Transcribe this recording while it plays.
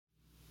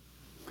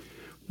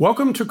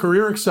Welcome to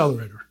Career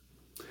Accelerator.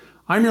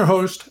 I'm your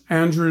host,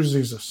 Andrew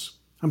Zezas.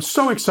 I'm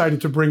so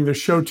excited to bring this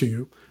show to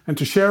you and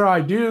to share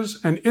ideas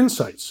and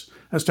insights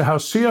as to how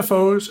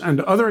CFOs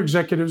and other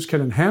executives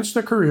can enhance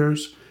their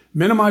careers,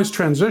 minimize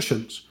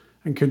transitions,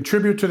 and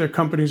contribute to their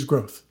company's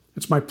growth.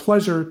 It's my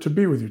pleasure to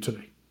be with you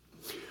today.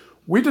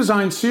 We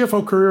designed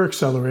CFO Career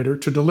Accelerator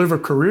to deliver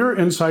career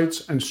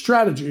insights and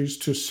strategies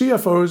to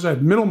CFOs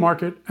at middle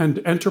market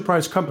and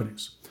enterprise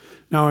companies.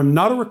 Now, I'm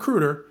not a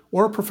recruiter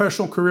or a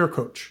professional career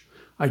coach.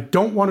 I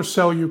don't want to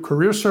sell you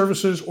career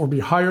services or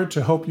be hired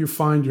to help you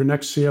find your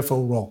next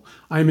CFO role.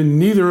 I'm in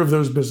neither of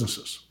those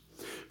businesses.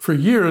 For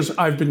years,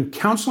 I've been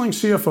counseling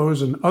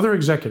CFOs and other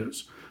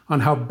executives on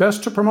how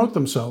best to promote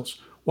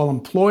themselves while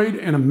employed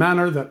in a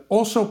manner that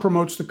also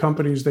promotes the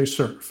companies they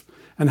serve,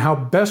 and how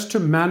best to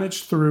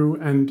manage through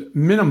and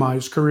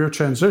minimize career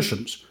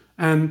transitions,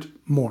 and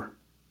more.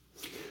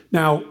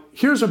 Now,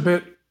 here's a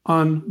bit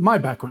on my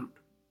background.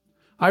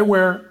 I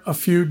wear a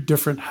few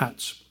different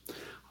hats.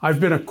 I've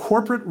been a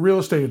corporate real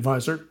estate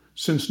advisor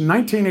since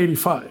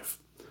 1985.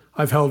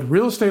 I've held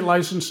real estate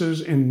licenses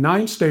in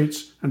 9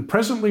 states and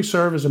presently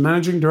serve as a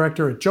managing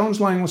director at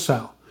Jones Lang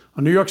LaSalle,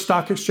 a New York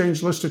Stock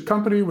Exchange listed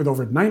company with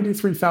over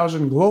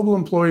 93,000 global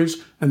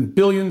employees and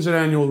billions in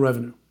annual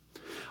revenue.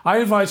 I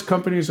advise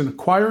companies in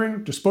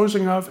acquiring,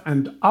 disposing of,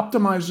 and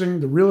optimizing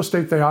the real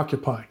estate they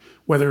occupy,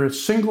 whether it's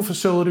single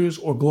facilities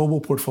or global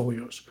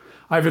portfolios.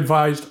 I've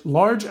advised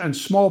large and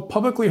small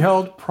publicly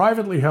held,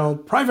 private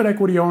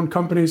equity-owned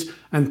companies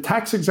and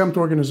tax-exempt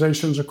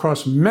organizations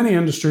across many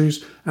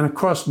industries and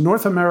across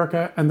North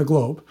America and the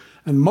globe,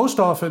 and most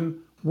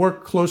often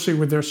work closely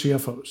with their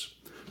CFOs.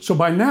 So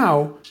by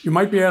now, you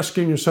might be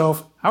asking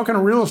yourself, how can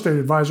a real estate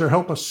advisor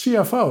help a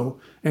CFO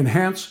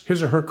enhance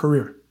his or her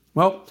career?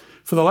 Well,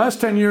 for the last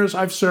 10 years,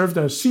 I've served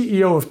as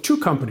CEO of 2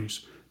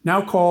 companies,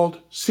 now called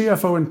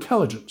CFO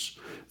Intelligence,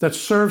 that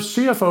serve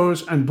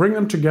CFOs and bring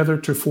them together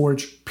to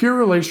forge peer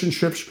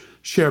relationships,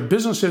 share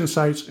business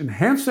insights,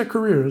 enhance their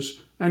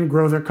careers, and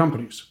grow their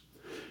companies.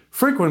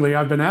 Frequently,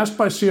 I've been asked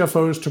by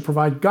CFOs to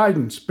provide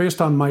guidance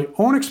based on my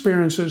own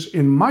experiences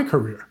in my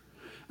career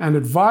and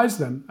advise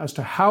them as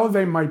to how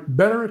they might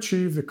better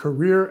achieve the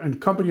career and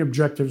company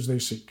objectives they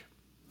seek.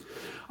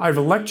 I've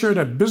lectured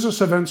at business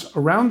events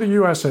around the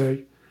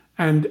USA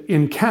and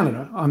in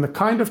Canada on the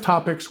kind of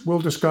topics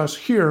we'll discuss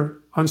here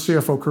on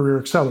CFO Career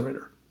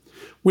Accelerator.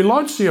 We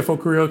launched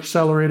CFO Career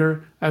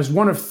Accelerator as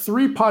one of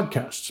 3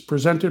 podcasts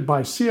presented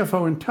by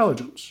CFO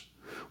Intelligence.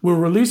 We'll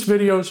release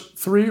videos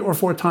 3 or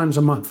 4 times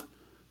a month,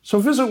 so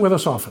visit with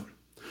us often.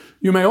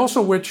 You may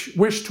also wish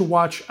to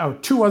watch our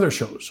 2 other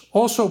shows,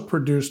 also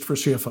produced for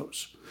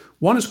CFOs.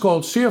 One is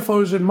called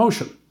CFOs in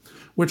Motion,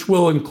 which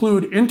will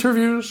include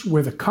interviews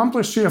with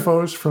accomplished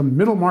CFOs from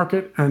middle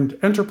market and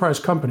enterprise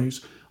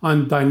companies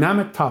on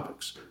dynamic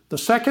topics. The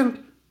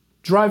second,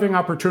 Driving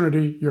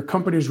Opportunity, Your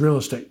Company's Real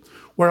Estate,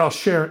 where I'll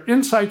share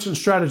insights and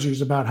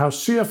strategies about how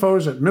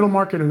CFOs at middle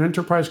market and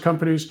enterprise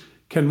companies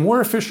can more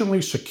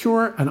efficiently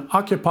secure and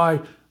occupy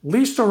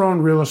leased or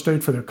owned real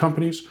estate for their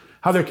companies,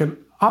 how they can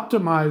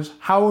optimize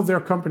how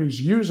their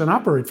companies use and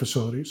operate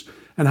facilities,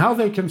 and how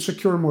they can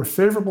secure more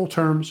favorable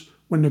terms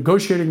when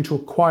negotiating to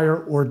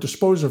acquire or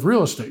dispose of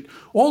real estate,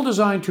 all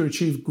designed to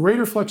achieve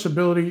greater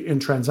flexibility in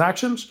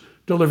transactions,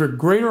 deliver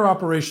greater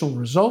operational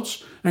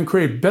results, and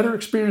create better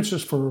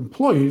experiences for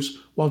employees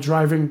while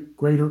driving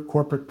greater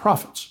corporate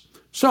profits.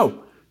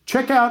 So,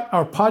 check out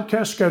our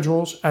podcast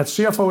schedules at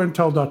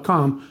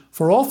CFOintel.com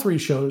for all 3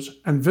 shows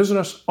and visit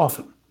us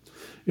often.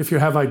 If you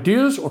have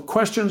ideas or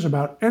questions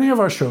about any of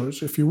our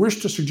shows, if you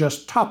wish to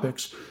suggest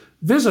topics,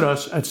 visit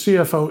us at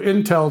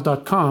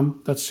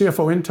CFOintel.com, that's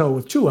CFOintel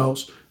with 2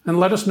 L's, and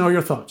let us know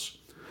your thoughts.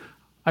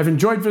 I've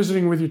enjoyed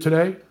visiting with you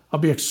today. I'll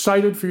be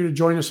excited for you to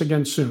join us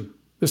again soon.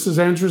 This is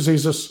Andrew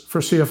Zezas for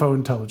CFO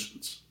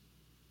Intelligence.